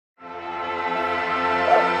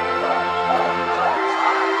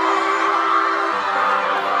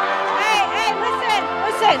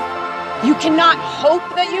You cannot hope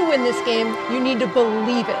that you win this game. You need to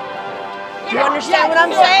believe it. Do you understand what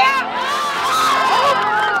I'm saying?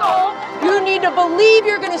 You need to believe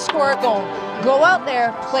you're going to score a goal. Go out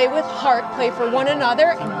there, play with heart, play for one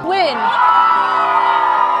another, and win.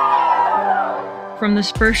 From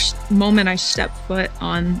this first moment I stepped foot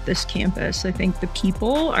on this campus, I think the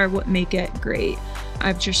people are what make it great.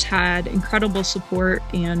 I've just had incredible support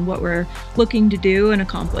in what we're looking to do and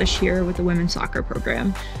accomplish here with the women's soccer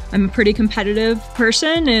program. I'm a pretty competitive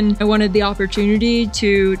person, and I wanted the opportunity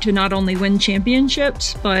to not only win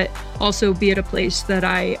championships, but also be at a place that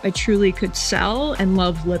I truly could sell and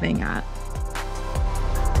love living at.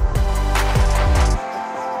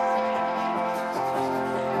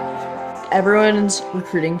 Everyone's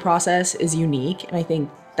recruiting process is unique, and I think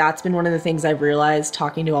that's been one of the things I've realized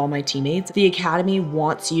talking to all my teammates. The academy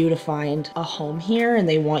wants you to find a home here, and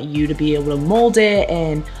they want you to be able to mold it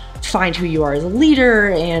and find who you are as a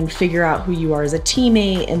leader and figure out who you are as a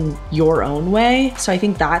teammate in your own way. So I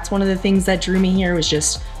think that's one of the things that drew me here, was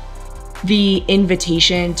just the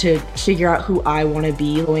invitation to figure out who I want to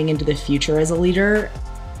be going into the future as a leader.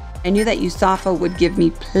 I knew that USAFA would give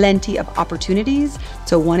me plenty of opportunities.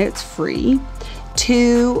 So one, it's free.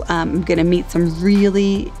 Two, I'm gonna meet some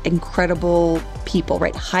really incredible people,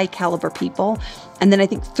 right? High caliber people. And then I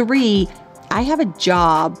think three, I have a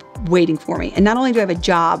job waiting for me. And not only do I have a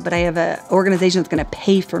job, but I have an organization that's gonna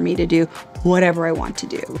pay for me to do whatever I want to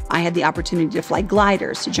do. I had the opportunity to fly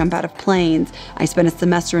gliders, to jump out of planes. I spent a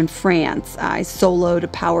semester in France. I soloed a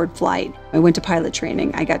powered flight. I went to pilot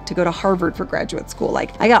training. I got to go to Harvard for graduate school.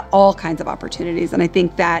 Like, I got all kinds of opportunities. And I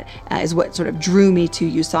think that is what sort of drew me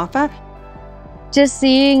to USAFA. Just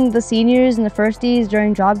seeing the seniors and the firsties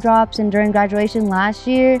during job drops and during graduation last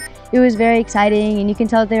year, it was very exciting, and you can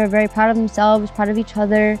tell that they were very proud of themselves, proud of each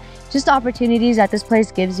other. Just the opportunities that this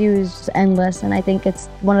place gives you is endless, and I think it's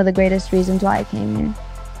one of the greatest reasons why I came here.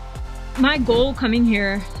 My goal coming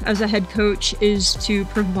here as a head coach is to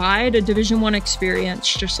provide a Division I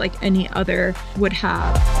experience just like any other would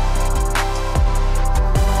have.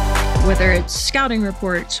 Whether it's scouting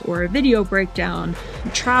reports or a video breakdown,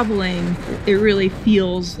 traveling, it really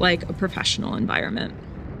feels like a professional environment.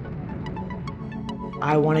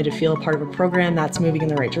 I wanted to feel a part of a program that's moving in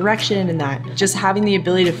the right direction, and that just having the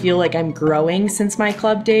ability to feel like I'm growing since my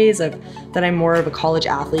club days, that I'm more of a college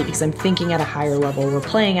athlete because I'm thinking at a higher level, we're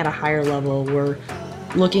playing at a higher level, we're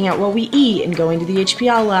looking at what we eat and going to the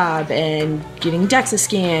HPL lab and getting DEXA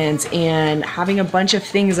scans and having a bunch of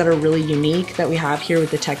things that are really unique that we have here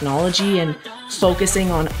with the technology, and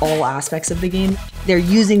focusing on all aspects of the game. They're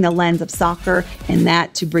using the lens of soccer and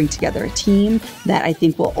that to bring together a team that I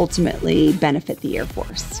think will ultimately benefit the Air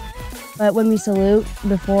Force. But when we salute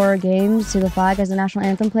before games to the flag as the national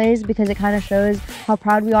anthem plays, because it kind of shows how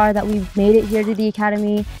proud we are that we've made it here to the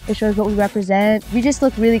academy. It shows what we represent. We just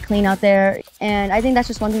look really clean out there. And I think that's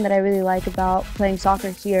just one thing that I really like about playing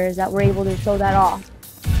soccer here, is that we're able to show that off.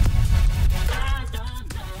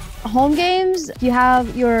 Home games, you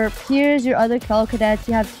have your peers, your other fellow cadets,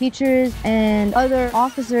 you have teachers and other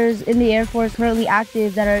officers in the Air Force currently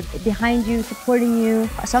active that are behind you, supporting you.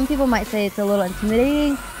 Some people might say it's a little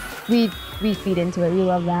intimidating. We feed into it. We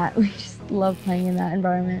love that. We just love playing in that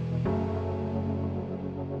environment.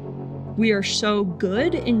 We are so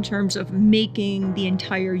good in terms of making the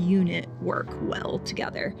entire unit work well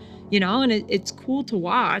together, you know, and it's cool to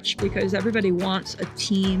watch because everybody wants a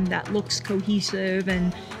team that looks cohesive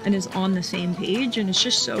and is on the same page, and it's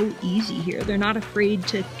just so easy here. They're not afraid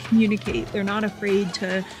to communicate. They're not afraid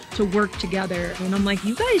to work together. And I'm like,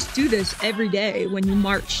 you guys do this every day when you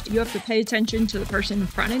march. You have to pay attention to the person in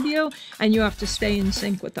front of you, and you have to stay in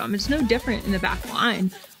sync with them. It's no different in the back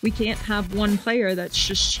line. We can't have one player that's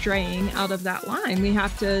just straying out of that line. We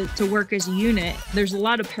have to work as a unit. There's a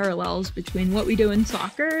lot of parallels between what we do in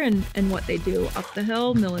soccer and what they do up the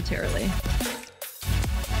hill militarily.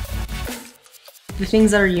 The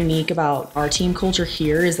things that are unique about our team culture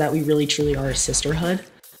here is that we really truly are a sisterhood.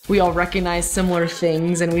 We all recognize similar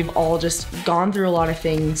things, and we've all just gone through a lot of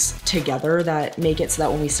things together that make it so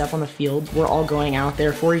that when we step on the field, we're all going out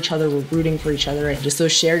there for each other, we're rooting for each other, and just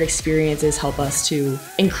those shared experiences help us to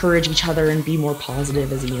encourage each other and be more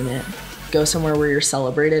positive as a unit. Go somewhere where you're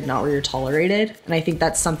celebrated, not where you're tolerated. And I think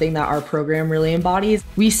that's something that our program really embodies.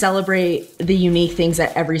 We celebrate the unique things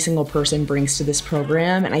that every single person brings to this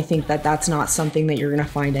program, and I think that that's not something that you're gonna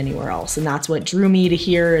find anywhere else. And that's what drew me to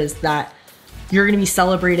here, is that you're gonna be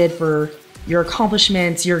celebrated for your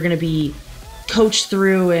accomplishments, you're gonna be coached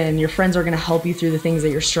through, and your friends are gonna help you through the things that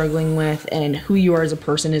you're struggling with, and who you are as a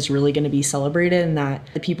person is really gonna be celebrated, and that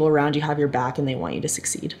the people around you have your back and they want you to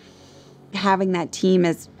succeed. having that team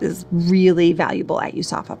is really valuable at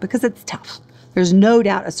USAFA because it's tough. There's no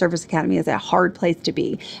doubt a service academy is a hard place to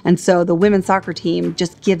be. And so the women's soccer team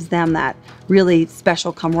just gives them that really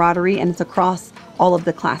special camaraderie, and it's across all of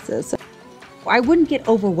the classes. So I wouldn't get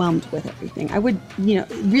overwhelmed with everything. I would,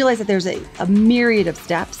 realize that there's a myriad of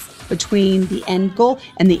steps between the end goal,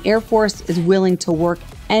 and the Air Force is willing to work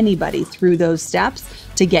anybody through those steps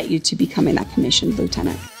to get you to becoming that commissioned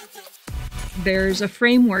lieutenant. There's a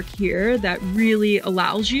framework here that really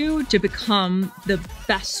allows you to become the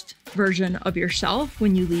best version of yourself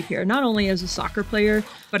when you leave here, not only as a soccer player,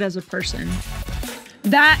 but as a person.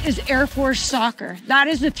 That is Air Force soccer. That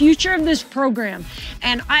is the future of this program.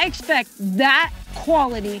 And I expect that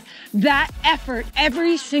quality, that effort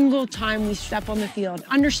every single time we step on the field.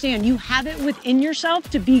 Understand, you have it within yourself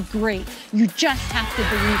to be great. You just have to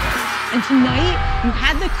believe it. And tonight, you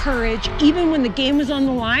had the courage, even when the game was on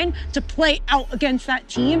the line, to play out against that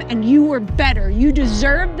team, and you were better. You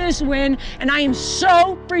deserve this win, and I am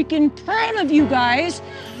so freaking proud of you guys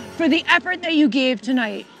for the effort that you gave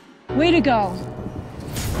tonight. Way to go.